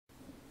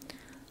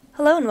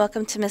Hello and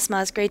welcome to Miss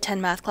Ma's Grade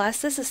 10 math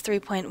class. This is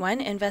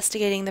 3.1,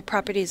 Investigating the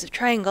Properties of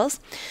Triangles.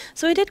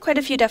 So we did quite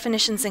a few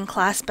definitions in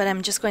class, but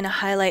I'm just going to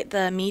highlight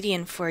the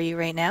median for you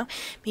right now.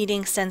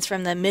 Median extends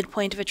from the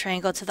midpoint of a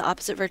triangle to the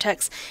opposite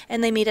vertex,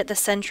 and they meet at the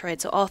centroid.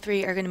 So all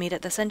three are going to meet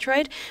at the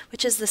centroid,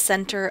 which is the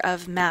center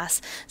of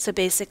mass. So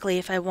basically,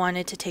 if I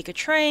wanted to take a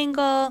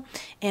triangle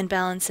and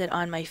balance it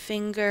on my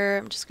finger,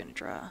 I'm just going to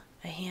draw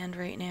a hand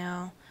right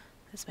now.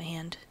 That's my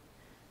hand.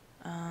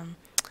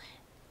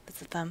 That's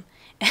the thumb.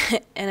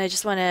 And I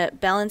just want to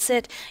balance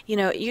it. You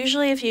know,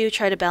 usually if you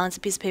try to balance a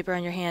piece of paper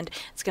on your hand,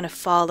 it's going to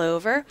fall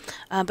over.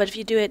 But if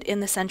you do it in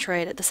the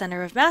centroid at the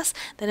center of mass,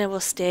 then it'll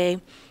stay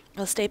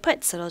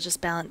put. So it'll just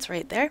balance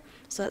right there.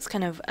 So that's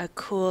kind of a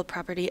cool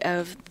property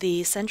of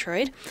the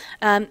centroid.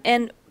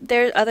 And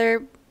there are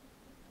other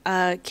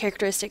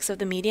characteristics of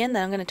the median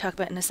that I'm going to talk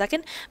about in a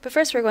second. But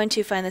first we're going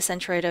to find the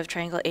centroid of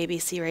triangle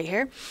ABC right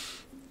here.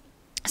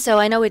 So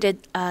I know we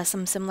did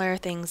some similar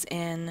things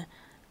in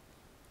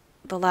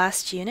the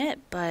last unit,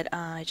 but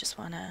I just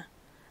want to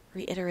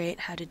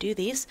reiterate how to do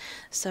these.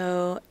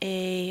 So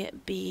A,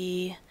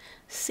 B,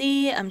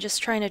 C, I'm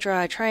just trying to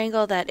draw a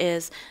triangle that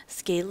is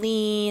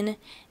scalene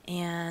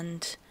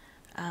and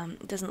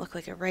it doesn't look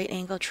like a right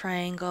angle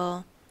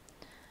triangle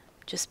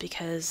just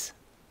because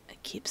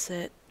it keeps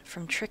it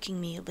from tricking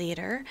me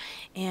later.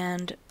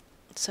 And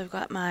so I've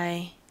got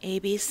my A,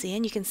 B, C,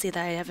 and you can see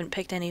that I haven't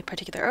picked any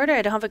particular order.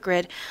 I don't have a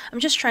grid. I'm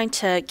just trying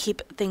to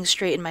keep things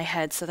straight in my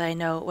head so that I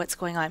know what's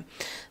going on.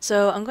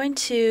 So I'm going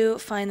to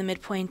find the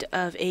midpoint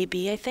of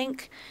AB, I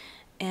think,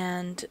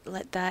 and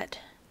let that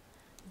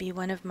be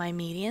one of my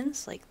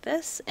medians like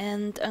this.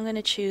 And I'm going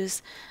to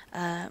choose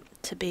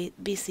to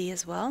BC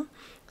as well.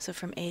 So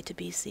from A to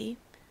BC,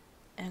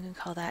 and I'm going to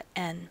call that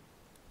N.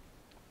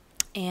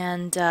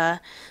 And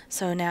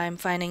so now I'm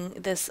finding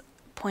this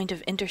point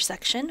of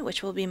intersection,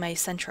 which will be my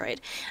centroid.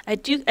 I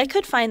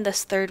could find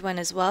this third one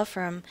as well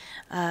from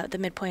the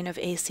midpoint of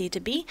AC to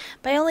B,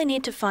 but I only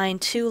need to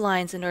find two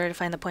lines in order to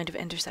find the point of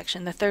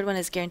intersection. The third one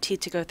is guaranteed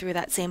to go through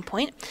that same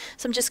point,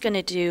 so I'm just going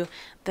to do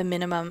the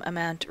minimum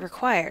amount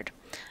required.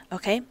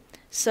 Okay,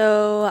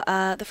 so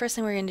the first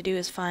thing we're going to do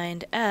is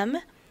find M.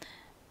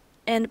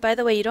 And by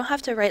the way, you don't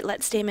have to write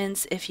let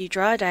statements if you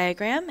draw a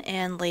diagram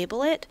and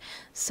label it.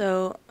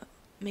 So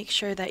make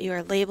sure that you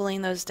are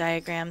labeling those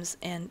diagrams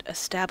and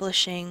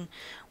establishing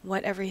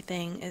what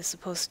everything is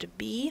supposed to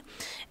be.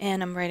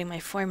 And I'm writing my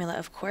formula,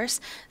 of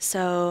course.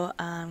 So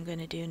I'm going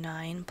to do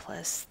 9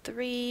 plus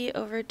 3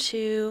 over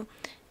 2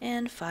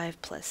 and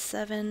 5 plus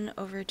 7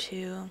 over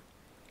 2,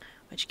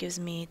 which gives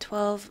me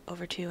 12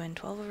 over 2 and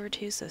 12 over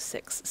 2, so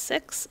 6,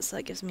 6. So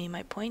that gives me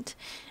my point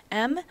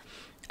M.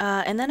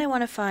 And then I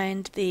want to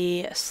find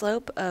the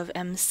slope of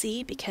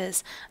MC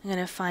because I'm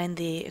going to find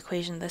the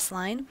equation of this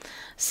line.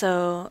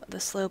 So the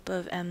slope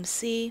of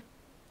MC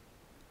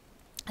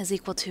is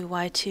equal to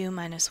y2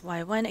 minus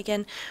y1.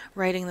 Again,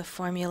 writing the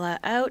formula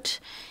out.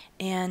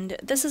 And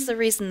this is the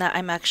reason that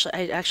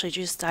I actually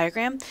drew this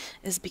diagram,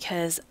 is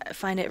because I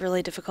find it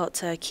really difficult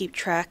to keep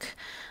track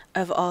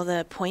of all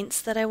the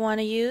points that I want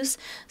to use.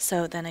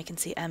 So then I can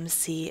see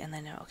MC and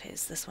then, okay,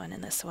 it's this one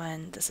and this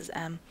one, this is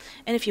M.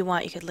 And if you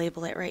want, you could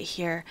label it right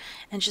here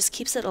and just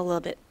keeps it a little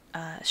bit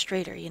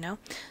straighter, you know.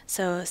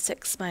 So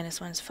 6 minus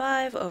 1 is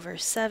 5 over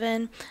 7,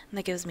 and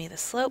that gives me the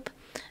slope.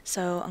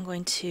 So I'm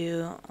going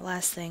to,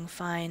 last thing,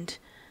 find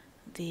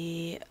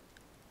the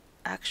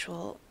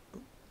actual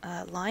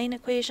line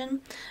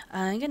equation.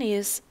 I'm going to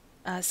use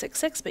 6,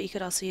 6, but you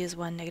could also use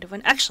 1, negative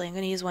 1. Actually, I'm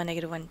going to use 1,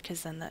 negative 1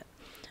 because then the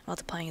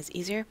multiplying is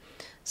easier.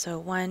 So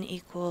 1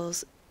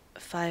 equals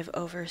 5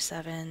 over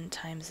 7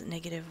 times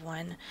negative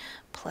 1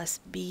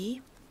 plus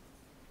b.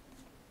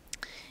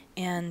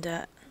 And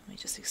let me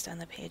just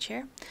extend the page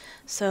here.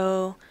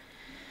 So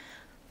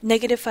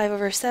negative 5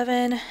 over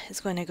 7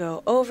 is going to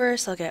go over,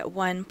 so I'll get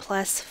 1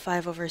 plus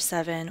 5 over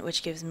 7,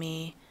 which gives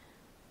me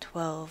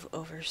 12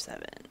 over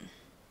 7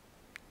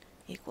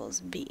 equals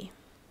b.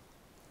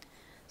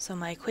 So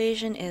my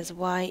equation is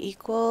y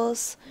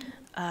equals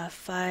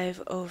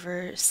 5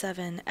 over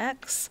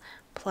 7x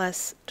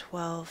plus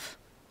 12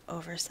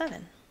 over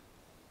 7,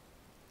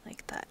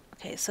 like that.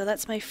 Okay, so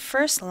that's my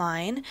first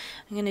line.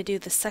 I'm going to do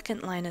the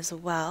second line as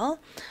well.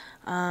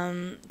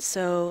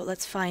 So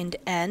let's find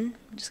n.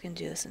 I'm just going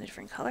to do this in a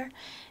different color.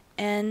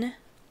 N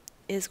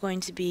is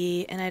going to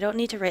be, and I don't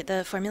need to write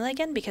the formula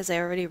again because I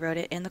already wrote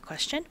it in the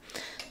question.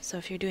 So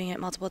if you're doing it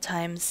multiple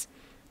times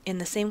in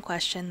the same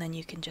question, then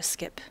you can just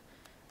skip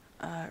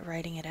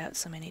writing it out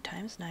so many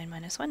times. 9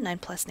 minus 1, 9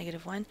 plus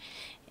negative 1,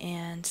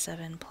 and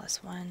 7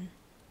 plus 1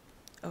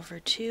 over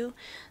 2.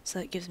 So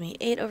that gives me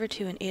 8 over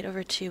 2 and 8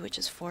 over 2, which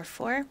is 4,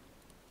 4.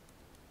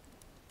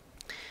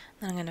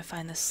 Then I'm going to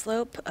find the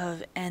slope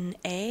of NA.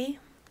 And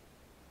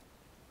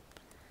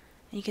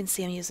you can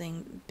see I'm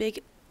using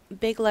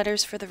big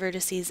letters for the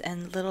vertices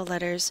and little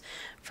letters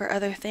for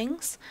other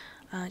things.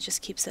 It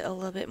just keeps it a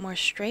little bit more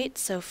straight.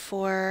 So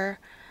 4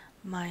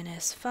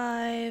 minus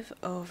 5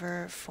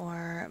 over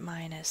 4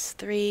 minus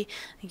 3,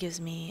 it gives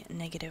me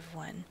negative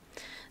 1.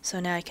 So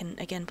now I can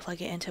again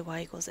plug it into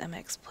y equals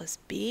mx plus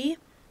b,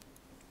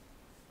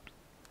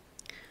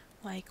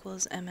 y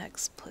equals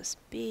mx plus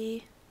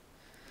b.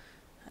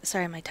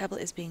 Sorry, my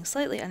tablet is being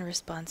slightly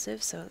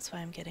unresponsive, so that's why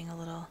I'm getting a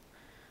little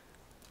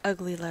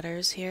ugly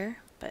letters here,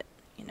 but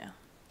you know,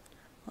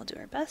 we'll do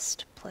our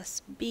best.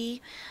 Plus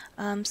b.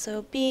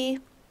 So b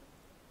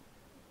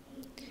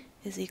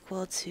is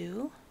equal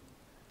to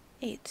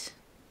 8,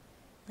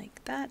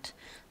 like that.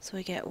 So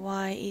we get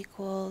y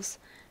equals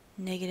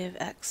negative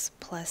x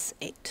plus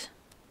 8.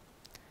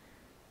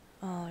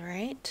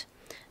 Alright,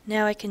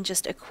 now I can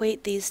just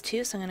equate these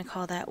two, so I'm going to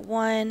call that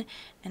 1,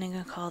 and I'm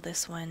going to call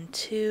this one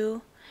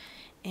 2,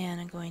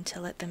 and I'm going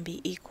to let them be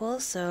equal,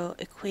 so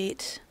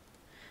equate,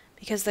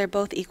 because they're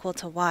both equal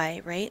to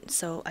y, right?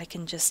 So I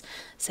can just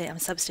say I'm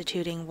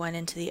substituting one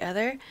into the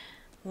other.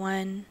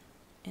 1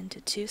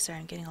 into 2, sorry,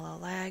 I'm getting a little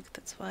lag,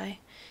 that's why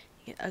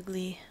you get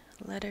ugly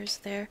letters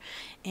there.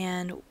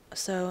 And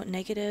so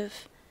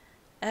negative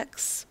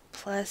x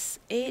plus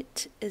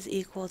 8 is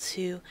equal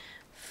to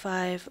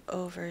 5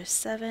 over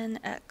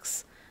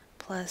 7x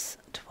plus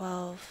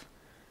 12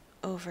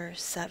 over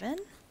 7.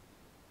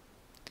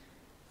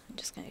 I'm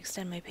just going to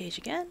extend my page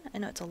again. I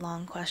know it's a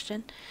long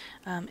question.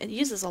 It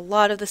uses a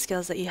lot of the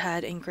skills that you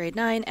had in grade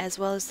 9 as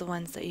well as the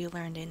ones that you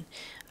learned in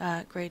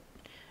grade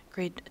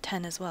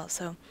 10 as well.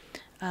 So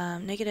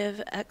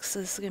negative x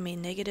is going to be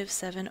negative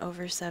 7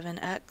 over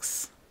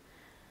 7x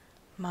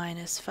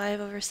minus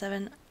 5 over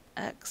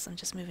 7x. I'm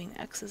just moving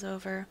the x's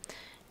over.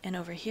 And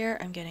over here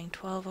I'm getting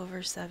 12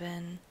 over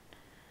 7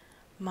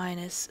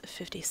 minus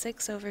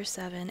 56 over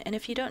 7. And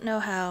if you don't know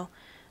how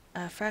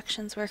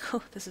fractions work,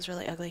 oh, this is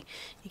really ugly,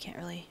 you can't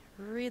really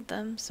read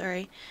them,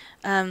 sorry,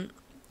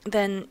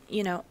 then,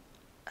 you know,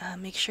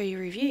 make sure you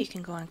review. You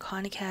can go on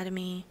Khan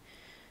Academy.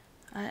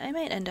 I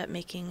might end up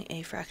making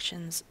a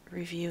fractions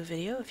review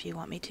video if you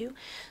want me to.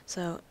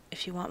 So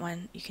if you want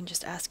one, you can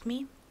just ask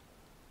me.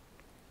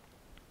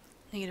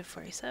 Negative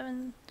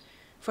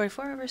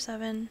 44 over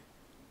 7,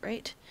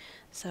 right?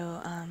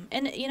 So,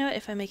 and you know,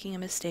 if I'm making a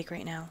mistake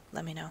right now,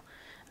 let me know.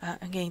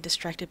 I'm getting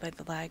distracted by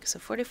the lag. So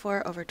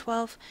 44 over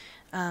 12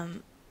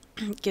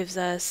 gives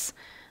us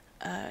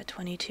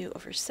 22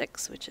 over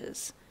 6, which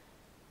is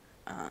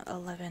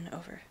 11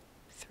 over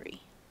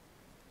 3.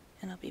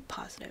 And it'll be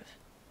positive.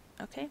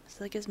 Okay,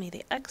 so that gives me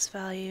the x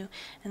value,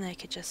 and then I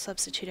could just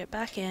substitute it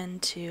back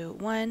into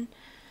 1.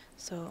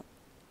 So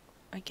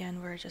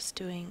again, we're just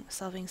doing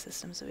solving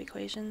systems of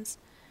equations.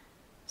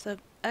 So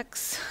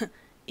x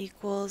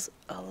equals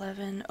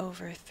 11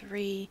 over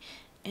 3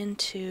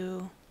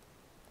 into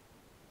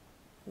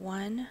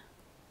 1,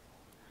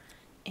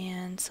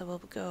 and so we'll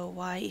go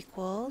y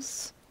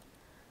equals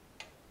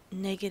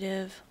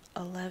negative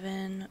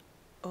 11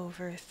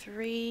 over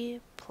 3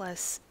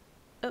 plus,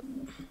 oh,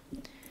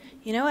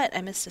 you know what,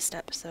 I missed a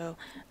step, so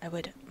I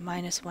would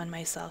minus 1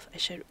 myself. I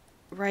should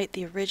write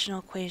the original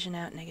equation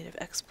out, negative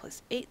x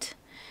plus 8,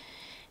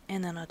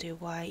 and then I'll do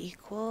y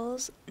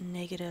equals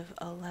negative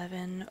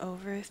 11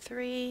 over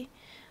 3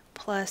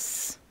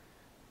 plus,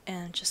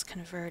 and just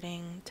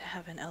converting to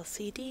have an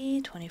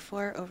LCD,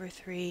 24 over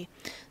 3,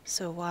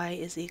 so y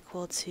is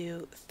equal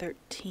to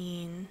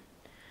 13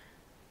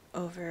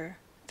 over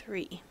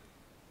 3.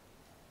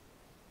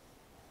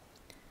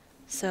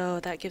 So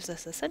that gives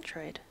us a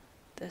centroid.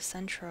 The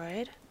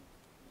centroid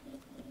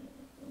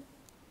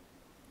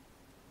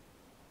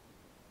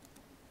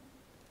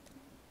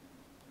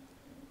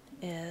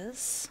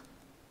is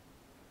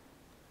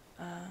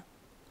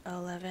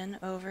 11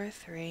 over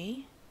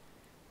 3,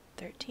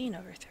 13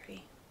 over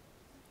 3.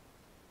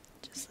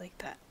 Just like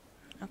that.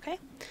 Okay?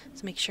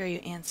 So make sure you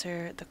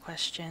answer the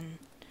question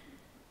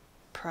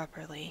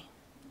properly.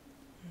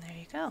 And there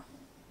you go.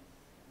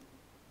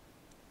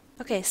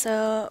 Okay,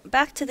 so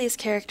back to these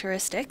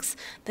characteristics.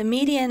 The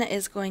median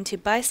is going to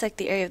bisect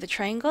the area of the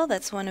triangle.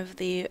 That's one of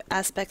the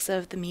aspects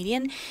of the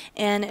median.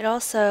 And it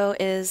also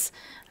is,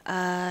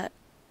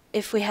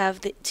 if we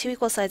have the two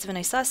equal sides of an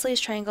isosceles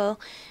triangle,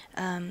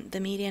 the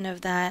median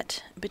of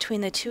that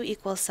between the two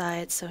equal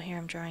sides, so here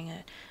I'm drawing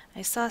an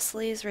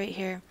isosceles right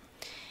here.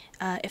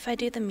 If I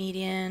do the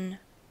median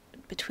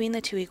between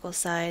the two equal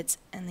sides,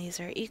 and these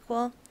are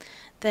equal,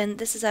 then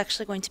this is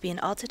actually going to be an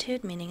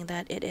altitude, meaning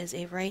that it is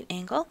a right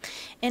angle,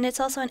 and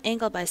it's also an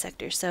angle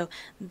bisector, so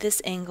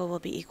this angle will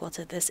be equal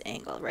to this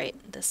angle, right?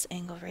 This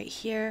angle right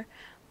here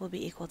will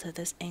be equal to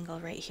this angle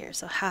right here,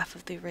 so half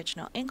of the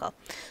original angle.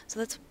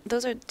 So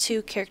those are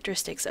two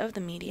characteristics of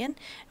the median,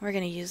 and we're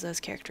going to use those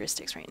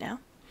characteristics right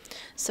now.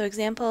 So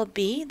example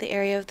B, the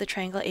area of the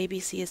triangle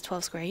ABC is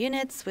 12 square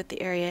units, with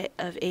the area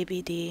of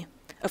ABD,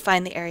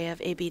 find the area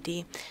of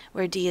ABD,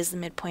 where D is the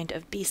midpoint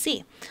of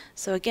BC.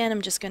 So again,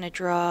 I'm just going to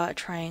draw a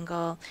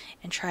triangle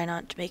and try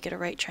not to make it a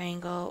right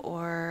triangle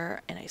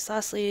or an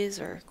isosceles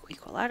or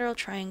equilateral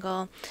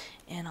triangle,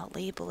 and I'll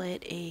label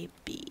it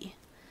ABC,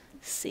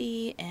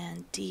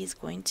 and D is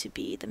going to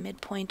be the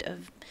midpoint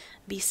of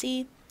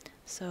BC.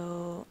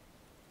 So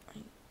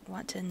I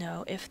want to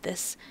know if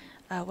this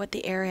what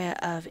the area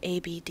of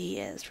ABD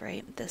is,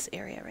 right? This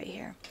area right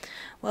here.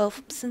 Well,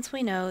 since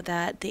we know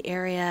that the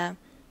area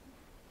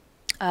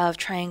of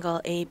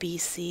triangle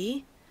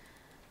ABC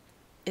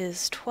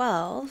is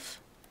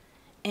 12,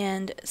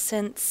 and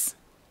since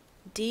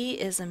D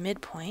is a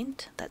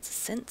midpoint, that's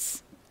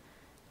since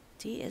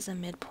D is a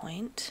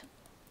midpoint,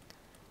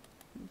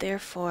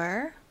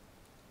 therefore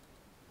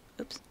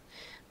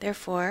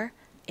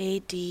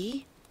AD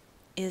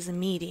is a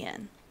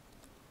median,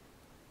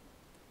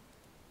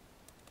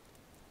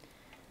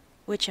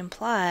 which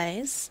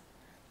implies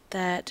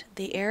that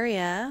the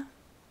area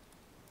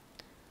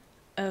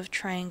of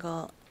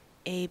triangle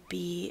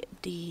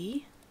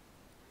ABD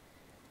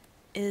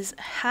is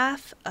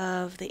half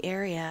of the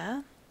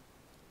area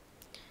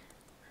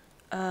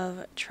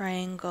of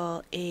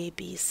triangle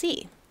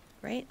ABC,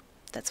 right?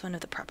 That's one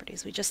of the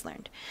properties we just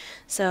learned.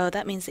 So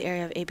that means the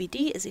area of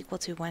ABD is equal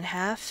to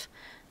 1/2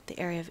 the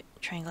area of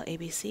triangle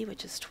ABC,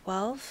 which is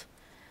 12.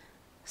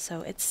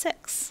 So it's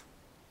 6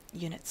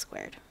 units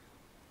squared.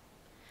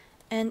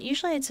 And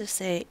usually I'd just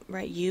say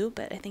write U,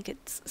 but I think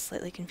it's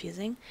slightly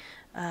confusing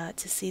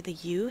to see the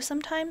U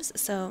sometimes,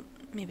 so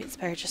maybe it's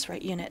better just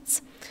write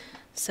units.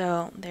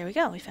 So there we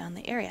go, we found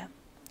the area.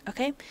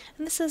 Okay,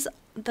 and this is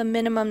the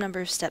minimum number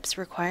of steps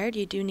required.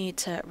 You do need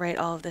to write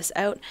all of this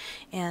out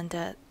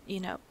and you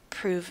know,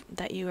 prove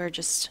that you're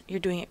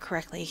doing it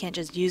correctly. You can't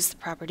just use the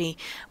property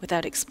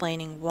without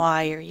explaining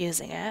why you're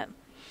using it.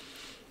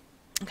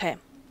 Okay,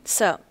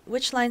 so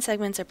which line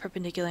segments are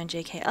perpendicular in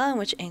JKL and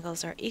which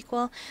angles are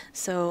equal?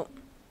 So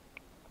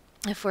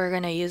if we're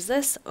going to use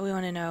this, we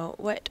want to know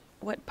what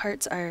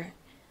parts are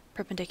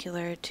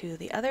perpendicular to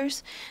the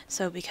others.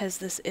 So because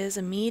this is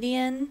a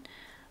median,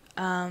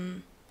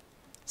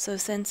 so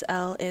since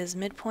L is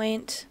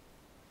midpoint,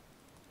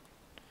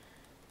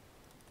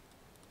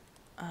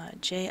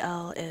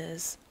 JL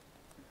is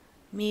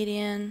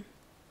median,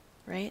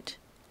 right?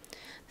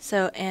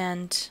 So,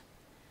 and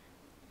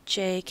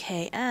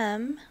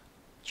JKM,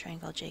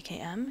 triangle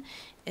JKM,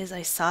 is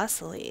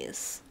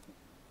isosceles.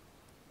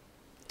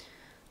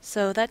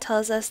 So that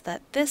tells us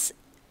that this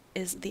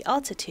is the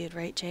altitude,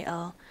 right,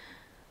 JL?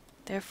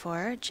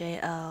 Therefore,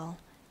 JL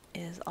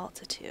is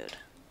altitude.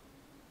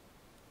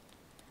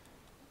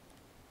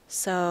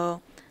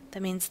 So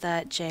that means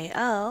that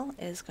JL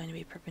is going to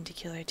be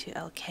perpendicular to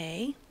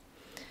LK.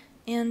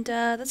 And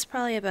that's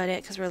probably about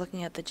it because we're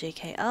looking at the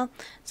JKL.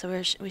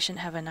 So we shouldn't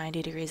have a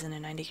 90 degrees and a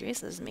 90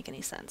 degrees. That doesn't make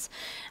any sense.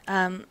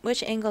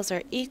 Which angles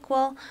are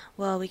equal?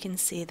 Well, we can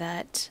see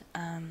that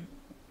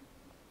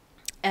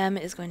M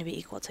is going to be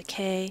equal to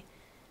K.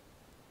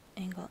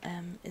 Angle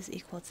M is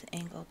equal to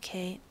angle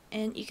K.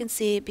 And you can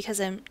see, because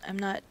I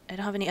don't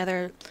have any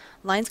other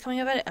lines coming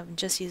out of it, I'm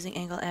just using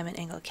angle M and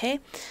angle K.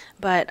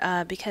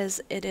 But because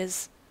it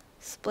is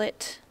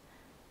split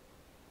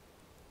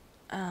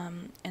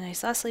an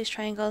isosceles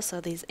triangle,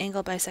 so these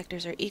angle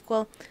bisectors are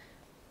equal,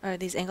 or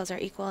these angles are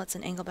equal, it's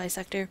an angle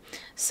bisector.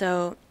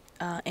 So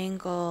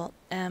angle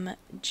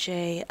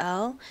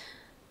MJL,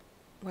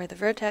 where the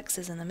vertex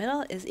is in the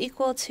middle, is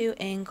equal to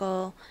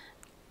angle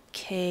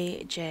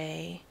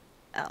KJL.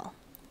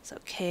 So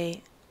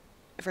K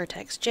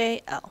vertex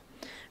JL,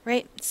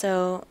 right?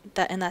 So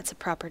that's a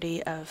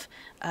property of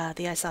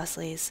the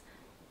isosceles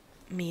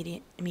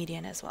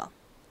median as well.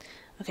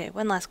 Okay,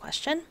 one last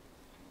question.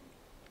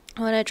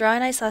 I want to draw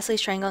an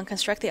isosceles triangle and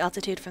construct the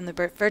altitude from the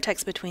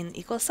vertex between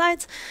equal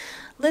sides.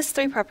 List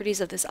 3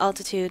 properties of this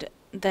altitude,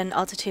 then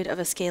altitude of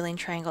a scalene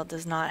triangle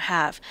does not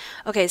have.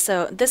 Okay,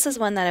 so this is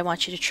one that I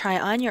want you to try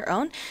on your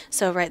own.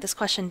 So write this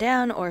question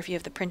down, or if you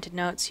have the printed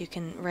notes, you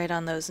can write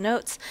on those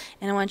notes.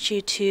 And I want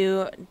you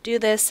to do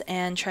this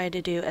and try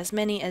to do as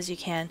many as you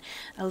can,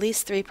 at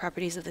least 3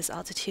 properties of this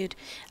altitude,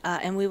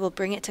 and we will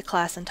bring it to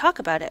class and talk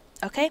about it.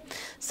 Okay,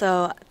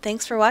 so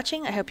thanks for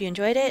watching. I hope you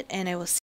enjoyed it, and I will see